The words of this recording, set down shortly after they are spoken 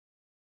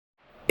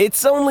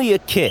It's only a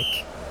kick,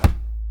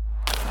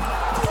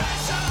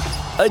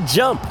 a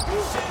jump,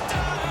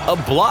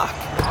 a block.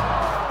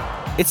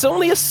 It's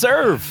only a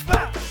serve.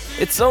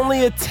 It's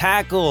only a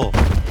tackle,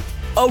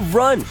 a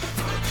run.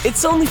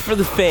 It's only for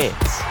the fans.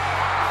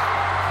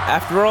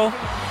 After all,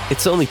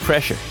 it's only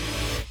pressure.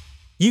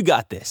 You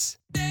got this.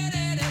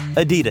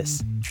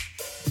 Adidas.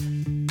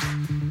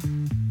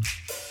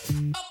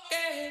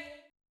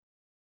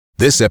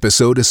 This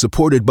episode is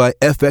supported by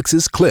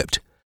FX's Clipped,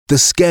 the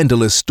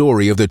scandalous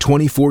story of the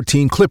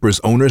 2014 Clippers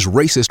owner's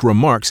racist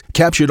remarks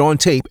captured on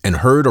tape and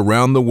heard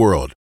around the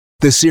world.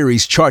 The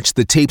series charts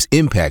the tape's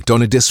impact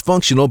on a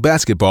dysfunctional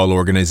basketball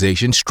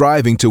organization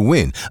striving to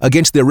win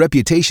against their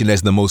reputation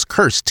as the most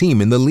cursed team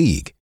in the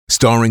league.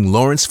 Starring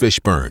Lawrence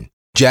Fishburne,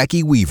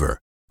 Jackie Weaver,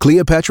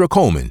 Cleopatra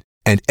Coleman,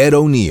 and Ed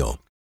O'Neill.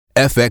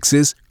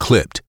 FX's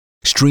Clipped,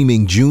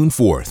 streaming June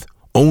 4th,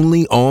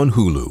 only on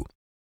Hulu.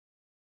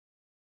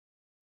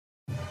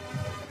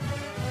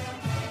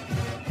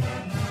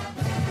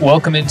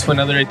 Welcome into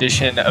another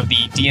edition of the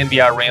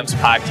DNVR Rams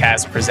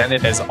podcast,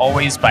 presented as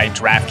always by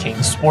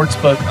DraftKings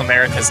Sportsbook,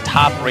 America's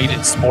top-rated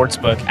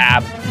sportsbook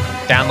app.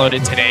 Download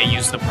it today.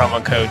 Use the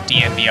promo code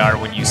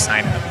DNVR when you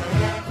sign up.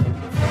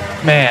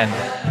 Man,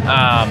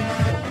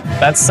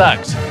 that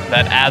sucked.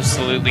 That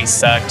absolutely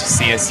sucked.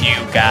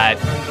 CSU got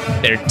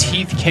their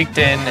teeth kicked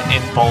in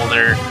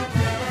Boulder.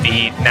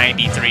 The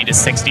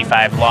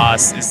 93-65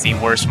 loss is the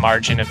worst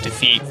margin of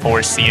defeat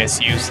for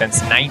CSU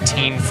since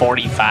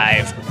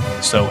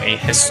 1945. So a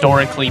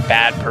historically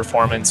bad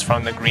performance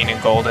from the green and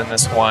gold in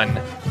this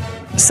one.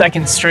 The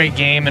second straight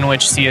game in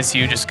which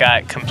CSU just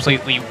got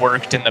completely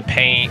worked in the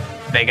paint.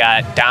 They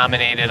got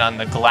dominated on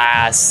the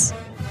glass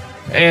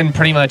and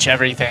pretty much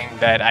everything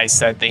that I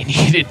said they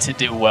needed to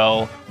do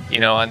well. You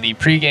know, on the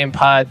pregame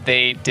pod,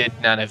 they did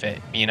none of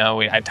it. You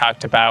know, I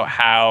talked about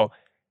how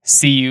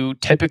CU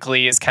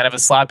typically is kind of a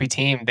sloppy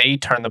team. They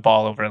turn the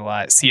ball over a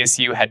lot.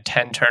 CSU had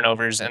 10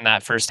 turnovers in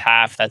that first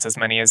half. That's as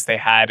many as they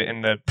had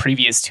in the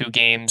previous two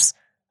games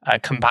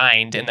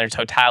combined in their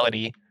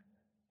totality.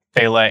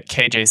 They let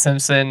KJ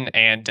Simpson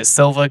and De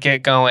Silva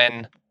get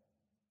going.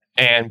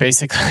 And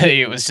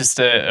basically it was just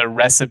a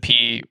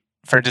recipe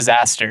for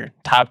disaster,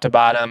 top to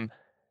bottom.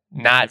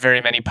 Not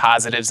very many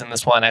positives in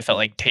this one. I felt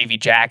like Tavy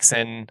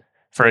Jackson,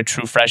 for a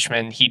true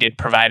freshman, he did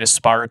provide a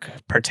spark,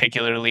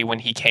 particularly when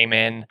he came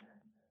in.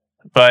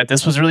 But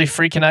this was really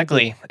freaking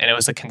ugly, and it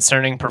was a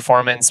concerning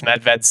performance.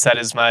 Medved said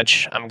as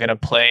much. I'm going to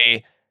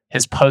play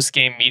his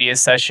post-game media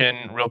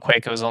session real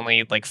quick. It was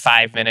only like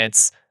 5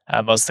 minutes.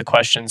 Most of the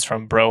questions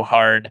from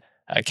Brohard,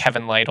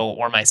 Kevin Lytle,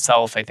 or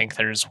myself. I think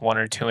there's one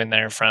or two in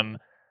there from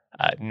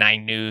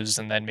 9 News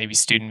and then maybe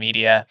student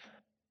media.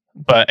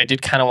 But I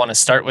did kind of want to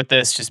start with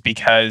this just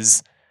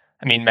because,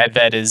 I mean,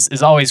 Medved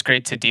is always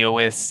great to deal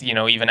with. You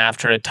know, even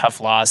after a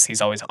tough loss,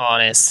 he's always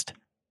honest.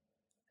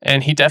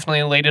 And he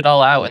definitely laid it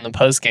all out in the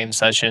post-game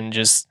session,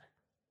 just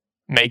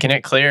making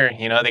it clear,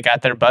 you know, they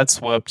got their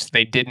butts whooped.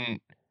 They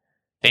didn't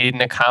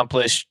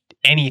accomplish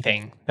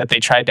anything that they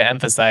tried to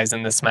emphasize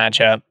in this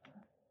matchup.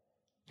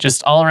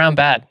 Just all around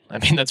bad. I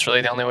mean, that's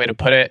really the only way to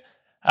put it.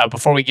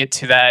 Before we get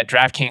to that,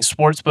 DraftKings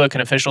Sportsbook, an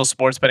official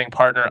sports betting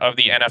partner of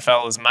the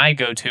NFL, is my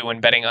go-to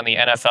when betting on the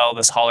NFL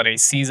this holiday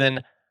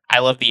season. I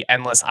love the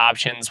endless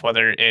options,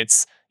 whether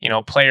it's, you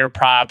know, player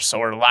props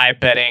or live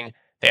betting.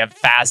 They have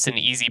fast and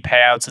easy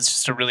payouts. It's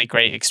just a really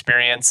great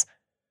experience.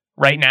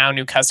 Right now,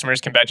 new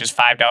customers can bet just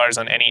 $5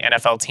 on any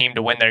NFL team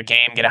to win their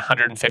game, get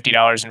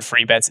 $150 in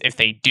free bets if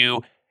they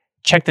do.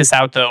 Check this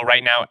out, though.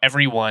 Right now,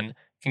 everyone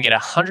can get a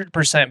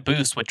 100%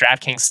 boost with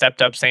DraftKings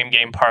Stepped Up Same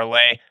Game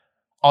Parlay.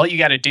 All you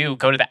got to do,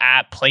 go to the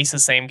app, place a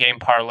Same Game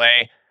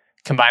Parlay,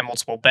 combine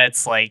multiple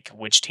bets like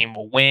which team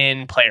will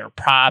win, player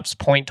props,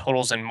 point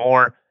totals, and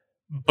more.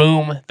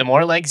 Boom. The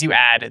more legs you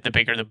add, the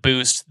bigger the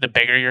boost, the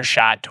bigger your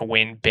shot to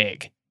win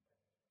big.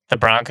 The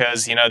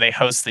Broncos, you know, they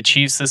host the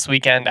Chiefs this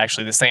weekend,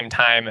 actually the same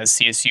time as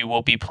CSU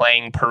will be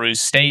playing Peru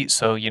State.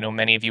 So, you know,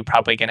 many of you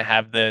probably going to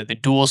have the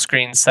dual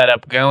screen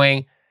setup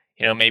going.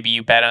 You know, maybe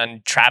you bet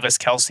on Travis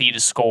Kelce to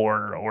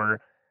score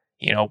or,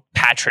 you know,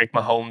 Patrick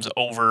Mahomes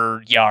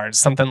over yards,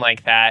 something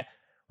like that.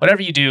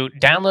 Whatever you do,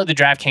 download the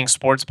DraftKings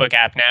Sportsbook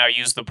app now.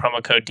 Use the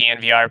promo code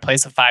DNVR.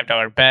 Place a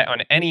 $5 bet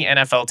on any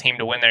NFL team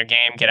to win their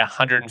game. Get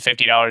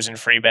 $150 in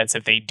free bets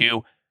if they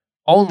do.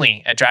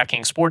 Only at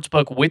DraftKings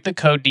Sportsbook with the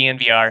code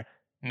DNVR.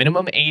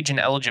 Minimum age and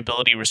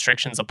eligibility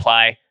restrictions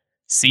apply.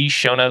 See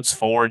show notes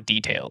for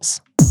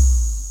details.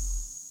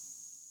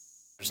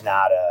 There's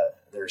not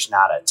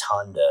a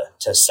ton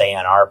to say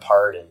on our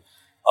part, and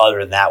other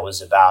than that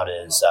was about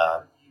as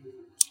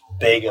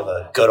big of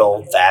a good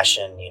old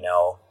fashioned, you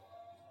know,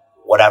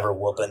 whatever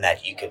whooping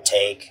that you could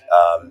take.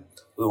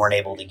 We weren't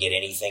able to get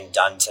anything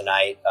done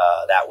tonight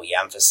that we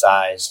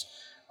emphasized.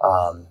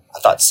 I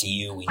thought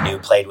CU, we knew,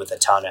 played with a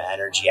ton of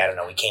energy. I don't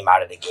know, we came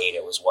out of the gate,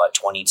 it was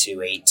 22-18,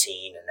 and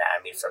I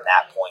mean, from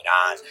that point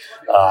on,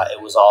 it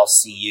was all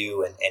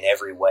CU in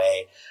every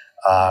way.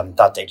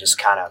 Thought they just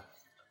kind of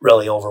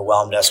really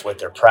overwhelmed us with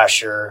their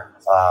pressure.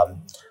 I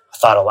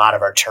thought a lot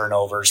of our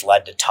turnovers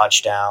led to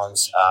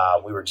touchdowns.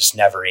 We were just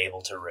never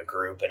able to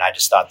regroup, and I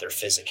just thought their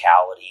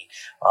physicality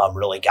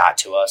really got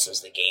to us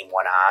as the game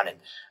went on.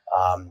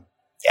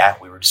 And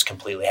we were just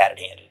completely had it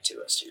handed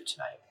to us too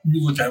tonight.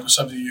 You looked at it was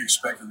something you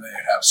expected they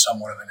have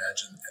somewhat of an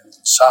edge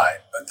inside,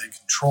 but they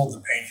controlled the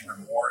paint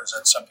even more. Is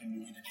that something you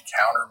needed to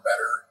counter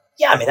better?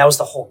 Yeah, I mean, that was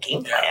the whole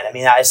game plan. I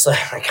mean,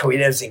 we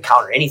didn't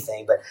encounter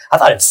anything, but I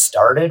thought it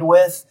started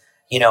with,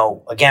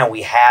 again,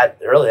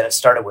 it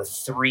started with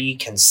 3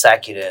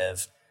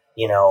 consecutive,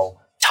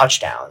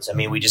 touchdowns. I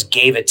mean, we just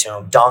gave it to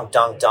them, dunk,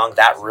 dunk, dunk.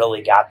 That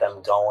really got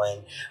them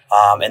going.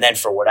 And then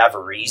for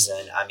whatever reason,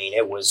 I mean,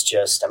 it was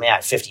just, I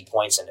had 50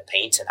 points in the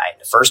paint tonight. In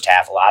the first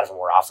half, a lot of them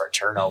were off our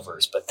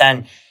turnovers. But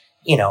then,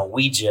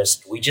 we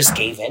just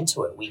gave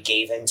into it. We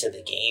gave into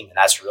the game, and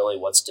that's really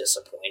what's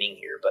disappointing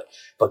here.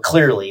 But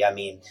clearly, I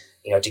mean,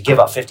 to give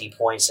up 50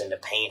 points in the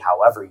paint,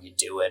 however you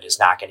do it, is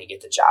not going to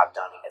get the job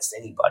done against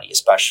anybody,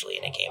 especially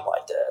in a game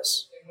like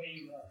this.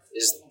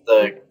 Is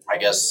the,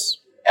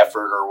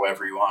 effort or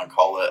whatever you want to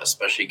call it,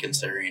 especially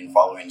considering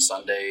following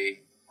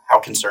Sunday,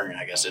 how concerning,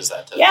 is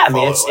that?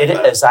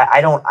 It is.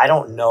 I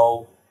don't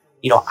know.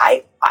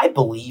 I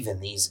believe in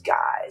these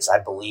guys.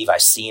 I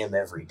see them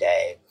every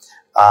day.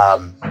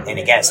 And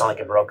again, it's not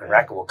like a broken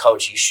record. Well,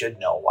 coach, you should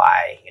know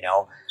why,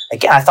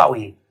 Again, I thought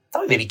we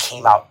maybe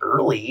came out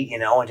early,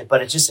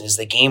 but it just, as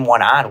the game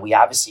went on, we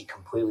obviously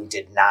completely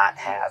did not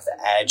have the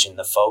edge and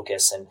the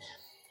focus. And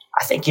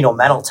I think,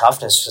 mental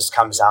toughness just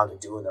comes down to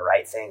doing the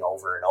right thing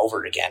over and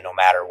over again, no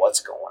matter what's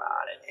going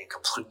on.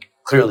 And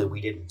clearly we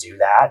didn't do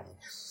that. And,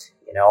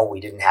 we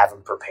didn't have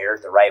them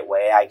prepared the right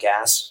way, I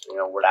guess,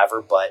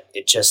 whatever. But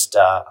it just,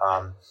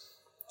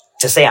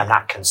 to say I'm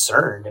not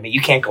concerned. I mean,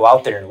 you can't go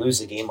out there and lose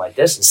a game like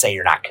this and say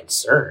you're not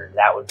concerned.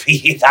 That would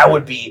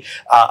be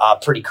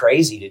pretty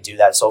crazy to do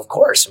that. So of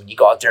course, when you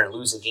go out there and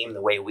lose a game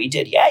the way we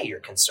did, you're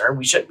concerned.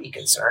 We should be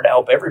concerned. I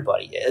hope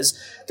everybody is.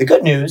 The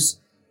good news,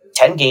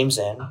 10 games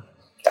in,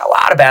 got a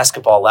lot of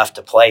basketball left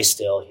to play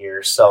still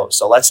here. So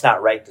let's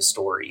not write the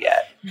story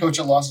yet. Coach,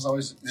 a loss is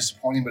always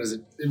disappointing, but is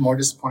it more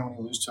disappointing when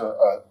you lose to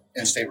a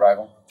in-state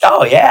rival?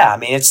 Oh, yeah. I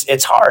mean,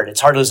 it's hard. It's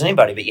hard to lose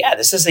anybody. But,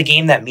 this is a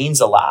game that means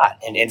a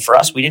lot. And for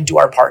us, we didn't do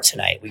our part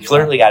tonight. We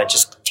clearly got it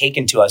just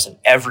taken to us in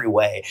every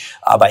way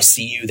by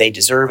CU. They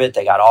deserve it.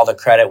 They got all the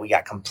credit. We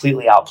got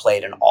completely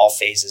outplayed in all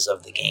phases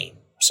of the game.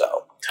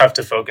 So tough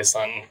to focus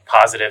on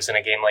positives in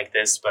a game like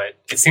this, but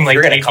it seemed like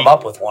you're going to come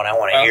up with one. I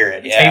want to hear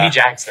it. Tavy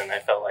Jackson, I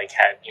felt like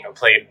had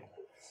played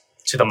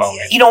to the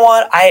moment. You know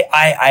what?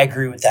 I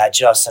agree with that,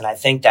 Justin. I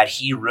think that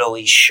he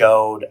really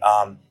showed.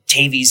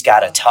 Tavy's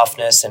got a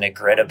toughness and a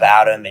grit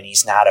about him, and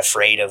he's not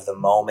afraid of the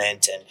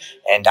moment.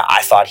 And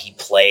I thought he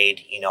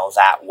played,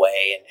 that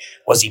way. And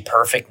was he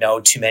perfect? No,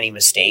 too many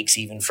mistakes,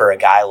 even for a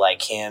guy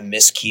like him,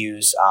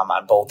 miscues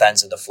on both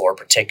ends of the floor,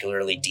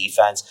 particularly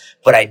defense.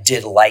 But I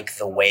did like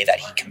the way that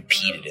he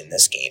competed in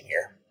this game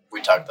here.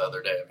 We talked the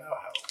other day about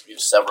how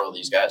several of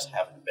these guys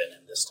haven't been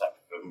in this type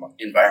of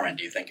environment.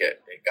 Do you think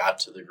it got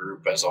to the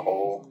group as a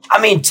whole?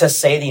 I mean, to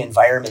say the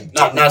environment,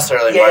 not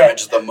necessarily the environment,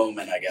 just the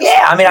moment, I guess.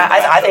 Yeah, I mean,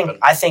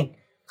 I think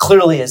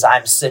clearly as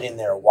I'm sitting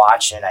there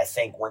watching, I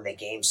think when the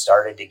game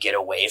started to get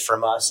away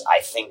from us,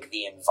 I think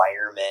the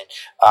environment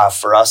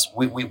for us,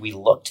 we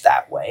looked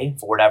that way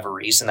for whatever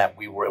reason, it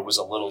was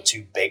a little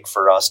too big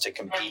for us to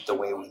compete the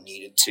way we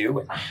needed to.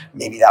 And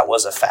maybe that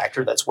was a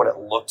factor. That's what it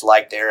looked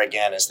like there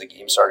again as the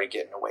game started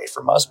getting away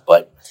from us.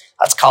 But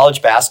that's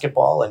college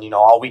basketball. And,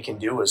 all we can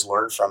do is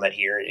learn from it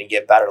here and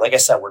get better. Like I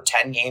said, we're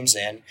 10 games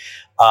in.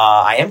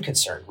 I am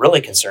concerned, really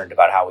concerned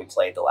about how we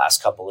played the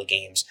last couple of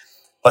games.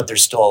 But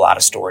there's still a lot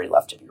of story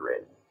left to be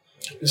written.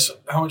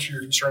 How much of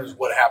your concern is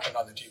what happened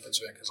on the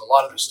defensive end? Because a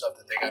lot of the stuff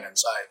that they got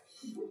inside,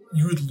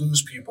 you would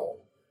lose people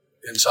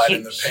inside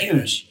in the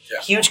paint.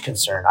 Huge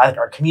concern.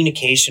 Our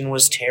communication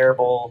was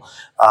terrible.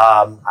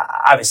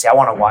 Obviously, I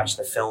want to watch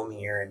the film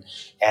here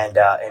and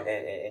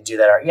do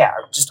that.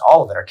 Just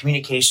all of it. Our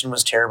communication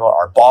was terrible.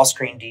 Our ball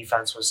screen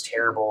defense was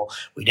terrible.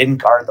 We didn't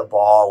guard the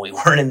ball. We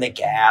weren't in the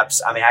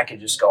gaps. I mean, I could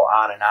just go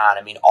on and on.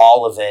 I mean,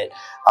 all of it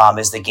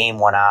as the game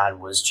went on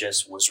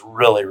was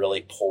really,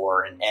 really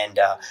poor. And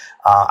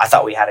I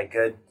thought we had a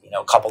good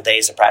couple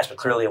days of practice, but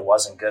clearly it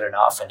wasn't good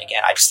enough. And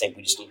again, I just think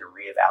we just need to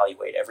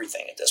reevaluate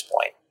everything at this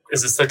point.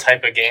 Is this the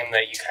type of game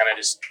that you kind of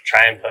just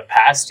try and put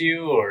past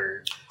you, or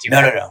do you?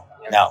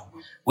 No.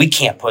 We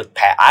can't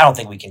I don't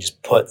think we can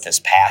just put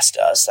this past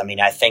us. I mean,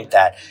 I think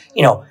that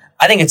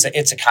I think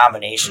it's a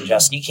combination.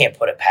 Justin, you can't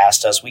put it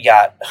past us. We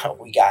got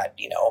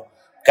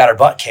our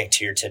butt kicked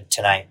here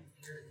tonight,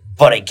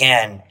 but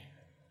again,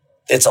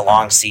 it's a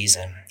long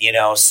season,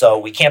 so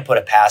we can't put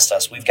it past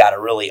us. We've got to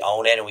really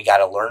own it and we got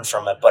to learn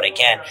from it. But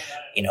again,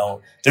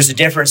 there's a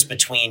difference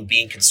between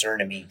being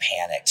concerned and being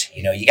panicked.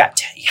 You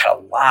got a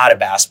lot of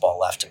basketball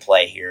left to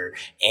play here,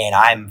 and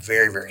I'm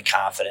very, very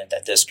confident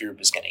that this group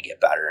is going to get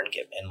better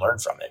and learn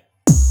from it.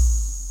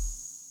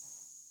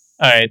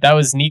 All right, that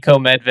was Niko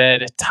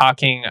Medved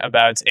talking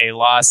about a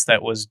loss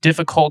that was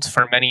difficult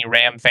for many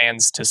Ram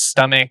fans to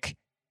stomach.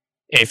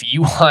 If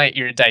you want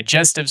your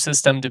digestive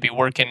system to be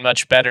working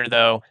much better,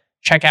 though,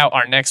 check out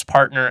our next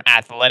partner,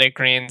 Athletic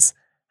Greens.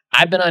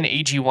 I've been on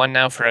AG1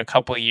 now for a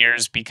couple of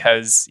years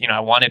because,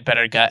 I wanted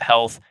better gut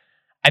health.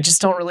 I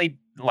just don't really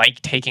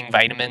like taking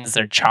vitamins.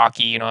 They're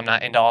chalky. I'm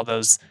not into all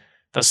those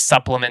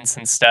supplements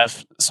and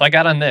stuff. So I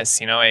got on this.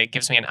 It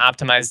gives me an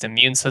optimized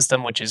immune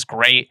system, which is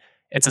great.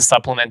 It's a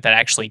supplement that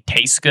actually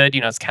tastes good.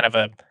 It's kind of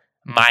a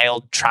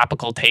mild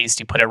tropical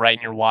taste. You put it right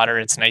in your water.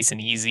 It's nice and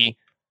easy.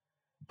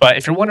 But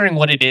if you're wondering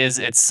what it is,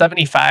 it's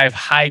 75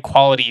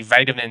 high-quality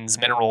vitamins,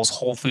 minerals,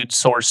 whole food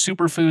source,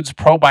 superfoods,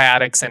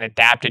 probiotics, and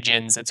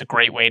adaptogens. It's a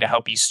great way to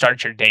help you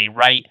start your day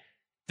right.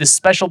 This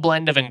special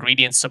blend of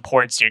ingredients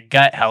supports your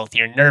gut health,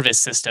 your nervous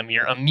system,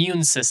 your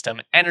immune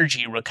system,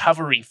 energy,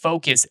 recovery,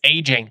 focus,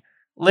 aging,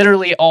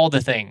 literally all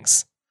the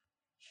things.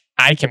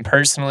 I can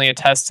personally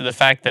attest to the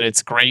fact that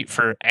it's great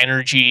for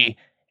energy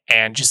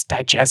and just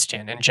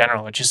digestion in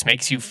general. It just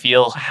makes you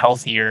feel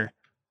healthier.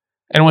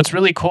 And what's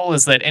really cool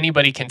is that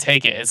anybody can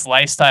take it. It's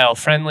lifestyle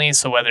friendly,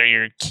 so whether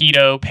you're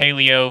keto,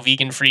 paleo,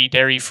 vegan-free,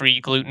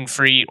 dairy-free,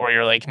 gluten-free, or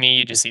you're like me,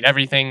 you just eat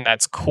everything,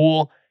 that's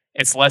cool.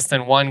 It's less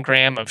than 1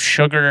 gram of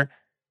sugar.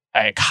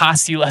 It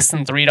costs you less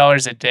than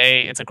 $3 a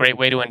day. It's a great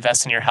way to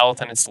invest in your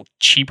health, and it's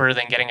cheaper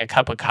than getting a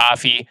cup of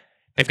coffee.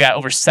 They've got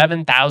over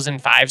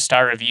 7,000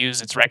 5-star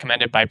reviews. It's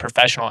recommended by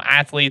professional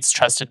athletes,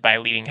 trusted by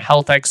leading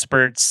health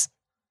experts.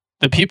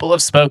 The people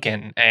have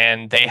spoken,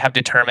 and they have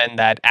determined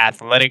that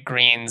Athletic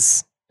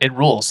Greens, it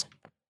rules.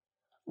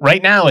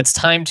 Right now, it's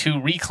time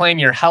to reclaim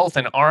your health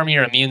and arm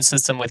your immune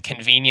system with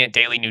convenient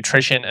daily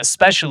nutrition,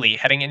 especially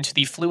heading into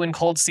the flu and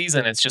cold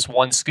season. It's just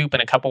 1 scoop in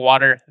a cup of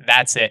water.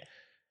 That's it.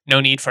 No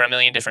need for a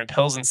million different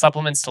pills and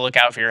supplements to look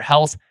out for your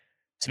health.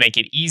 To make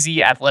it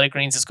easy, Athletic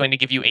Greens is going to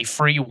give you a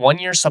free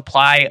 1-year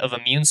supply of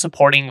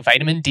immune-supporting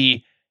vitamin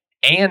D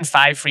and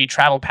 5 free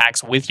travel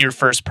packs with your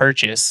first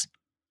purchase.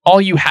 All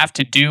you have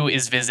to do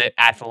is visit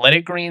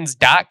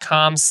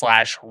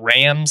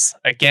athleticgreens.com/Rams.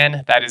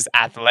 Again, that is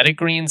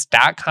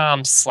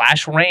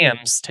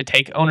athleticgreens.com/Rams to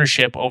take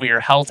ownership over your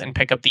health and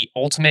pick up the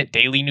ultimate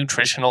daily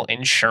nutritional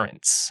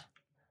insurance.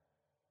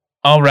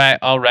 All right.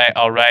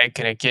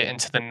 Gonna get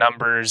into the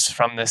numbers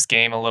from this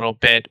game a little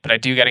bit, but I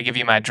do got to give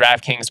you my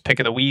DraftKings pick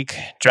of the week.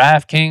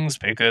 DraftKings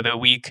pick of the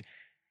week.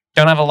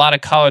 Don't have a lot of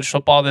college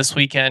football this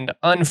weekend,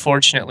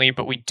 unfortunately,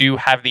 but we do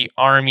have the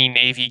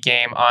Army-Navy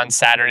game on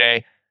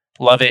Saturday.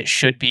 Love it.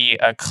 Should be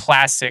a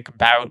classic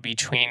bout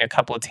between a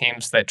couple of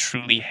teams that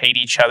truly hate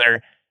each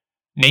other.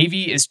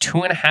 Navy is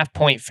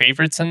 2.5-point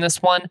favorites in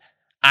this one.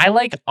 I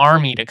like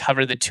Army to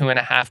cover the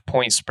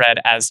 2.5-point spread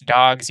as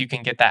dogs. You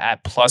can get that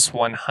at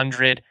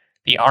 +100.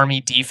 The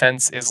Army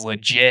defense is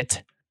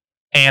legit.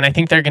 And I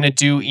think they're going to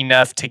do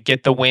enough to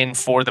get the win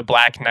for the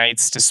Black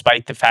Knights,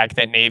 despite the fact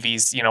that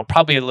Navy's,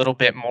 probably a little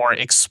bit more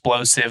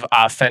explosive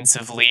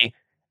offensively.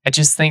 I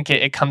just think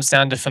it comes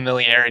down to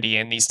familiarity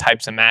in these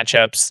types of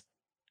matchups.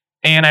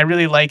 And I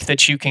really like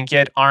that you can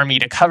get Army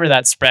to cover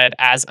that spread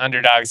as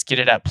underdogs, get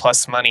it at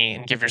plus money,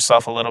 and give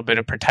yourself a little bit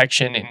of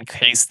protection in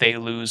case they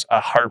lose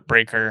a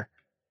heartbreaker.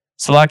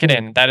 So lock it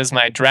in. That is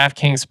my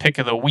DraftKings pick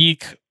of the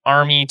week.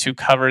 Army to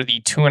cover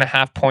the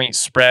 2.5-point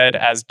spread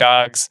as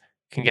dogs.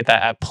 You can get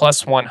that at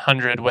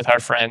 +100 with our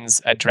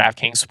friends at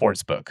DraftKings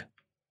Sportsbook.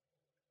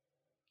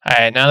 All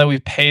right, now that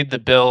we've paid the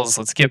bills,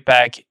 let's get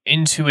back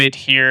into it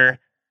here.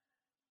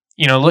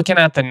 Looking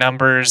at the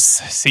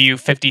numbers, CU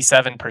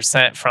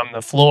 57% from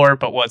the floor,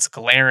 but what's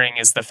glaring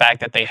is the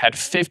fact that they had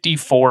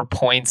 54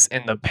 points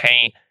in the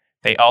paint.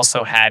 They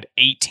also had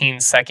 18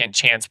 second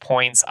chance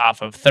points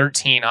off of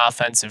 13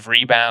 offensive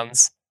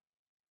rebounds.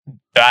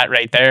 That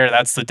right there,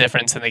 that's the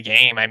difference in the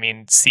game. I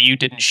mean, CU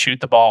didn't shoot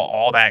the ball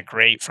all that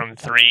great from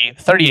 3.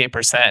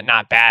 38%,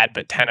 not bad,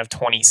 but 10 of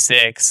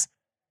 26.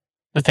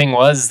 The thing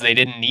was, they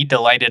didn't need to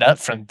light it up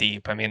from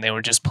deep. I mean, they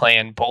were just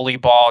playing bully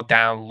ball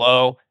down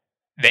low.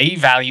 They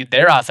valued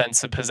their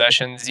offensive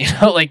possessions,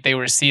 like they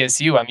were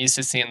CSU. I'm used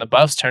to seeing the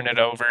Buffs turn it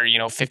over,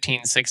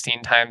 15,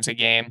 16 times a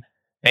game.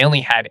 They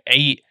only had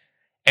 8.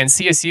 And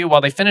CSU,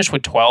 while they finished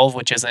with 12,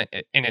 which isn't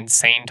an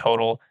insane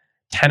total,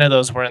 10 of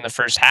those were in the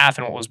first half.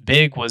 And what was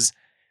big was,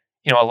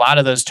 a lot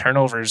of those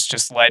turnovers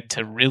just led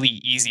to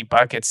really easy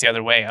buckets the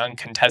other way,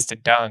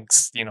 uncontested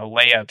dunks,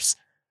 layups,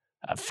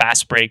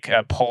 fast break,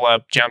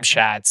 pull-up, jump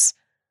shots.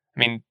 I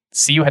mean,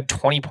 CU had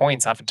 20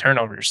 points off of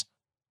turnovers.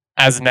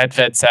 As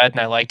Nedved said,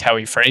 and I liked how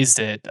he phrased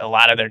it, a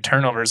lot of their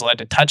turnovers led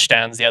to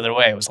touchdowns the other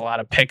way. It was a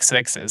lot of pick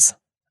sixes.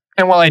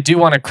 And while I do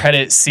want to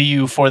credit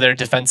CU for their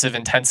defensive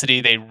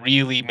intensity, they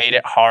really made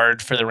it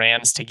hard for the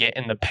Rams to get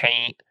in the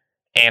paint.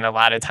 And a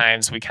lot of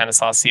times we kind of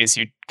saw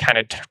CSU kind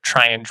of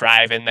try and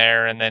drive in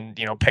there and then,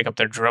 pick up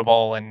their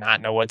dribble and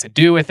not know what to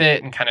do with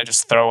it and kind of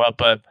just throw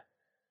up a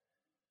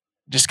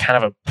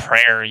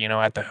prayer,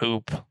 at the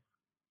hoop.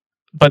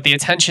 But the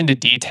attention to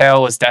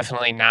detail was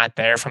definitely not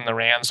there from the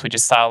Rams. We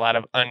just saw a lot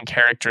of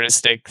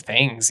uncharacteristic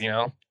things,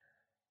 I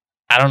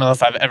don't know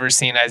if I've ever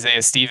seen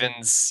Isaiah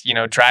Stevens,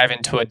 drive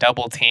into a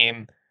double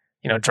team,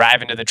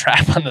 drive into the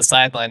trap on the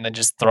sideline, then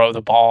just throw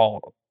the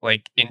ball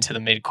into the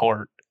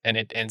midcourt and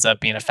it ends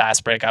up being a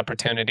fast break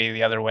opportunity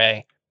the other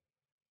way.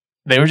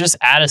 they were just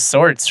out of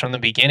sorts from the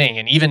beginning.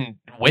 And even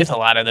with a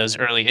lot of those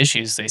early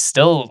issues, they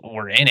still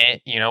were in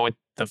it. With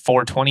the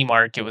 4:20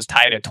 mark, it was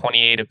tied at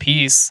 28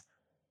 apiece.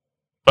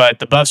 But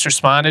the Buffs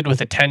responded with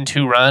a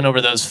 10-2 run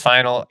over those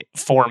final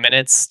 4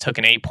 minutes, took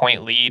an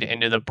 8-point lead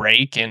into the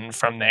break. And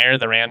from there,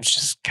 the Rams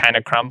just kind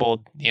of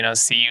crumbled.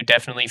 CU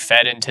definitely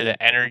fed into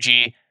the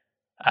energy.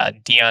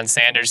 Deion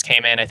Sanders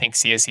came in. I think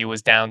CSU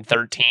was down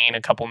 13.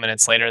 A couple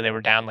minutes later, they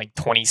were down like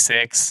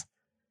 26.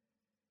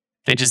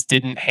 They just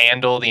didn't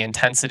handle the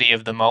intensity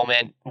of the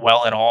moment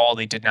well at all.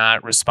 They did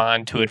not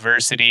respond to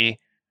adversity.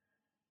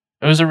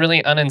 It was a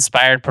really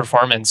uninspired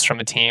performance from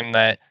a team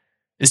that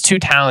is too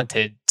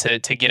talented to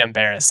get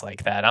embarrassed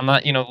like that. I'm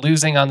not,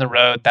 losing on the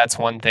road, that's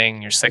one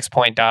thing. You're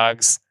 6-point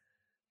dogs.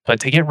 But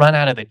to get run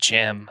out of the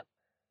gym,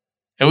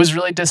 it was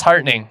really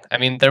disheartening. I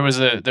mean, there was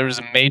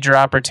a major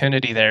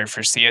opportunity there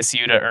for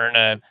CSU to earn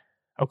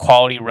a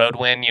quality road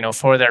win,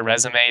 for their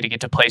resume, to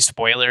get to play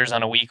spoilers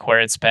on a week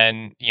where it's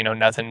been,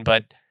 nothing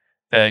but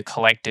the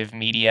collective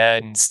media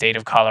and state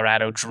of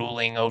Colorado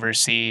drooling over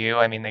CU.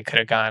 I mean, they could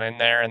have gone in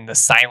there and the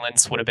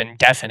silence would have been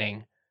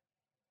deafening.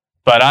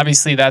 But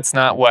obviously that's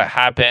not what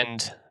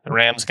happened. The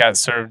Rams got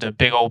served a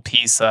big old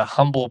piece of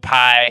humble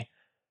pie,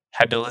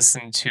 had to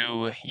listen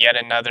to yet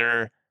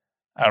another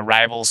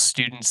rival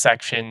student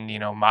section,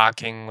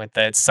 mocking with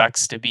that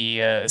sucks to be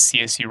a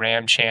CSU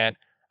Ram chant.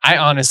 I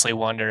honestly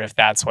wonder if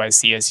that's why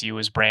CSU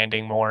was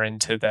branding more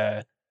into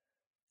the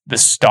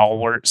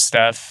stalwart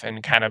stuff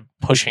and kind of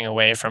pushing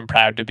away from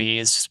Proud to Be,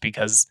 is just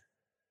because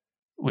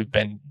we've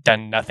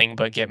done nothing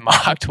but get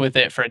mocked with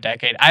it for a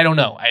decade. I don't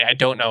know. I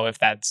don't know if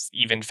that's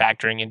even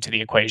factoring into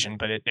the equation,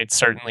 but it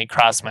certainly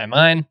crossed my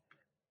mind.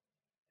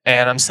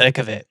 And I'm sick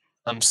of it.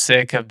 I'm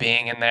sick of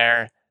being in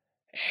there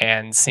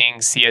and seeing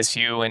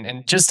CSU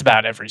and just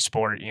about every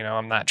sport.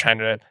 I'm not trying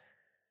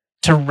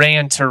to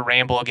rant or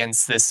ramble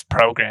against this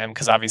program,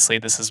 because obviously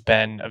this has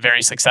been a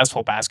very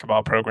successful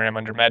basketball program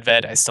under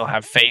Medved. I still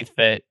have faith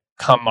that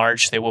come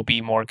March they will be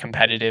more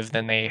competitive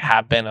than they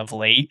have been of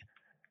late.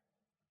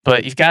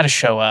 But you've got to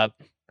show up.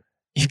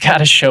 You've got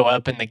to show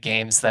up in the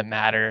games that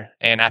matter.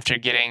 And after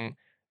getting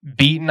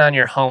beaten on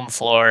your home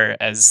floor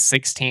as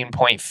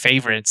 16-point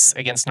favorites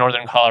against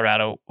Northern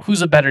Colorado,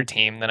 who's a better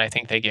team than I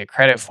think they get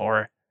credit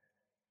for,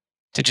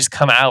 to just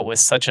come out with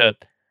such a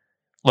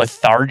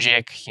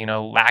lethargic,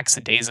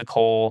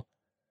 lackadaisical,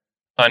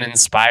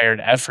 uninspired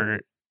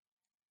effort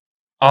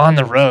on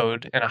the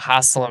road in a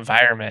hostile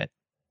environment,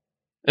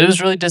 it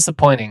was really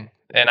disappointing.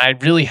 And I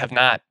really have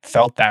not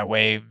felt that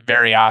way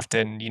very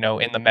often, in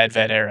the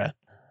Medved era.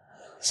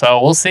 So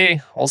we'll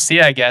see. We'll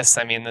see, I guess.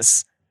 I mean,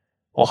 this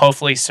will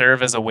hopefully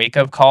serve as a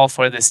wake-up call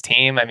for this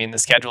team. I mean, the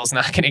schedule's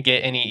not going to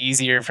get any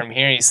easier from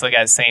here. You still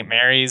got St.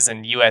 Mary's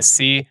and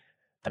USC.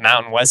 The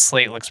Mountain West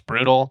slate looks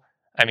brutal.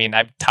 I mean,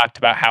 I've talked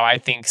about how I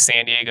think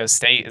San Diego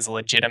State is a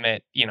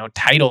legitimate,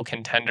 title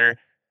contender.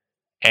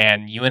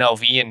 And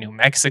UNLV and New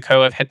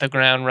Mexico have hit the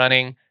ground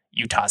running.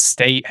 Utah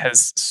State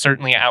has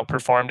certainly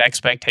outperformed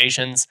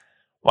expectations.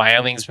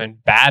 Wyoming's been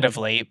bad of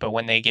late, but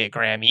when they get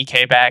Graham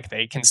Ike back,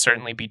 they can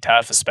certainly be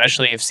tough,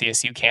 especially if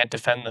CSU can't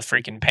defend the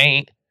freaking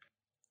paint.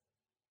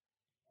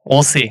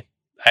 We'll see.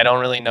 I don't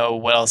really know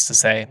what else to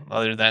say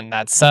other than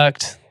that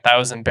sucked. That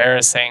was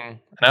embarrassing.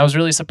 And I was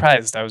really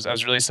surprised. I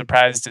was really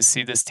surprised to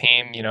see this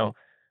team,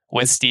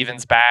 with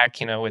Stevens back,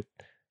 with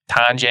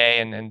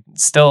Tanjay and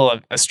still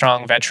a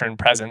strong veteran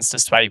presence,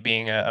 despite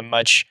being a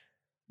much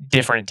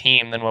different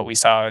team than what we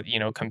saw,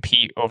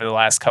 compete over the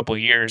last couple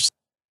of years.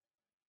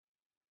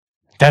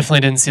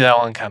 Definitely didn't see that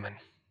one coming,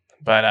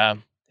 but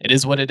it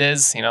is what it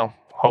is.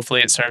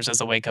 Hopefully it serves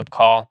as a wake-up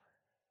call.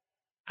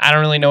 I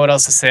don't really know what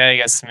else to say. I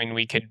guess,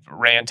 we could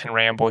rant and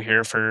ramble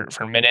here for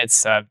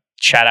minutes.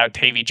 Shout out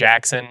Tavy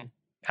Jackson.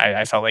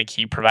 I felt like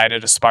he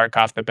provided a spark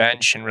off the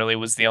bench and really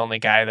was the only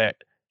guy that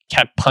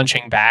kept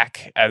punching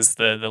back as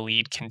the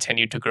lead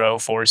continued to grow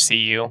for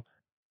CU.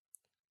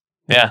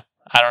 Yeah,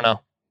 I don't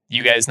know.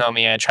 You guys know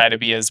me. I try to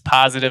be as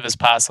positive as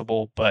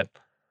possible, but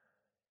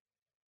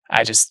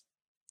I just,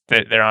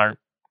 there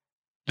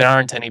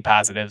aren't any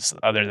positives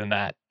other than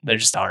that. There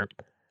just aren't.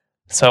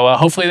 So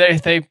hopefully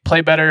they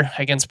play better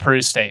against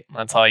Peru State.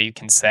 That's all you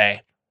can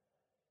say.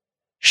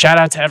 Shout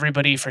out to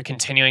everybody for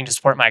continuing to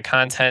support my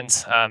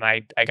content.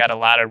 I got a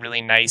lot of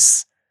really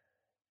nice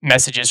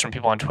messages from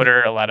people on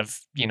Twitter, a lot of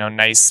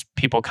nice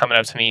people coming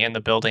up to me in the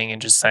building and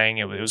just saying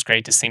it was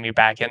great to see me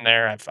back in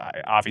there.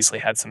 I obviously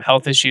had some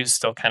health issues,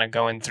 still kind of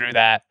going through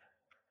that.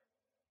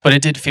 But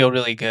it did feel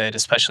really good,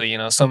 especially,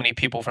 so many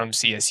people from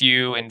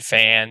CSU and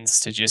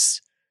fans to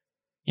just,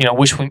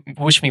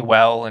 wish me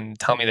well and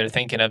tell me they're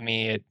thinking of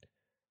me.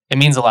 It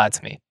means a lot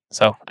to me.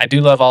 So I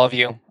do love all of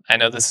you. I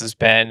know this has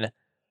been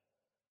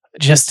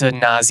just a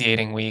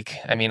nauseating week.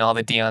 All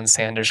the Deion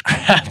Sanders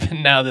crap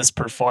and now this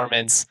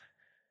performance.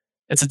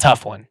 It's a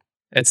tough one.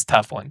 It's a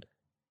tough one.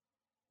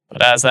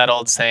 But as that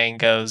old saying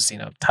goes,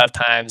 tough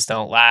times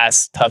don't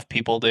last, tough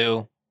people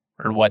do,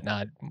 or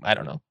whatnot. I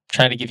don't know.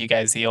 Trying to give you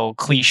guys the old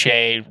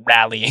cliche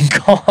rallying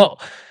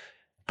call.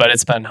 But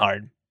it's been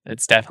hard.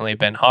 It's definitely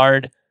been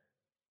hard.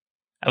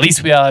 At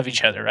least we all have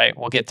each other, right?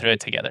 We'll get through it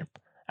together.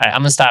 All right,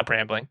 I'm going to stop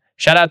rambling.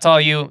 Shout out to all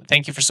you.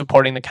 Thank you for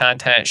supporting the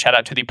content. Shout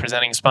out to the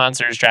presenting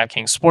sponsors,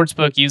 DraftKings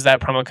Sportsbook. Use that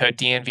promo code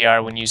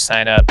DNVR when you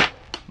sign up.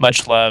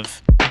 Much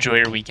love. Enjoy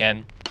your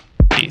weekend.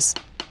 Peace.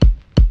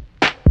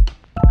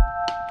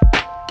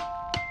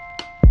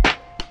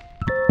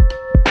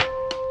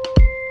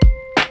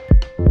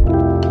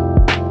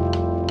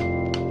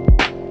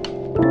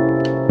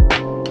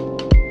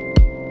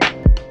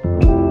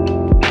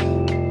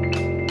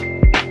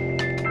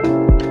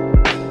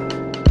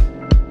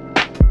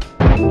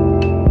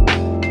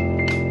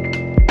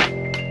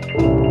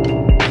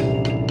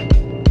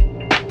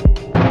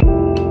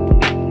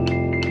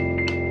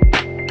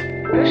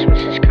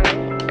 Christmas is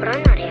coming, but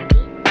I'm not happy.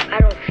 I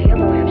don't feel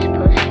the way I'm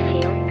supposed to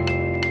feel.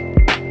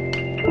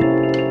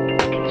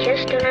 I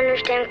just don't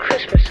understand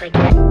Christmas like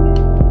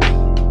that.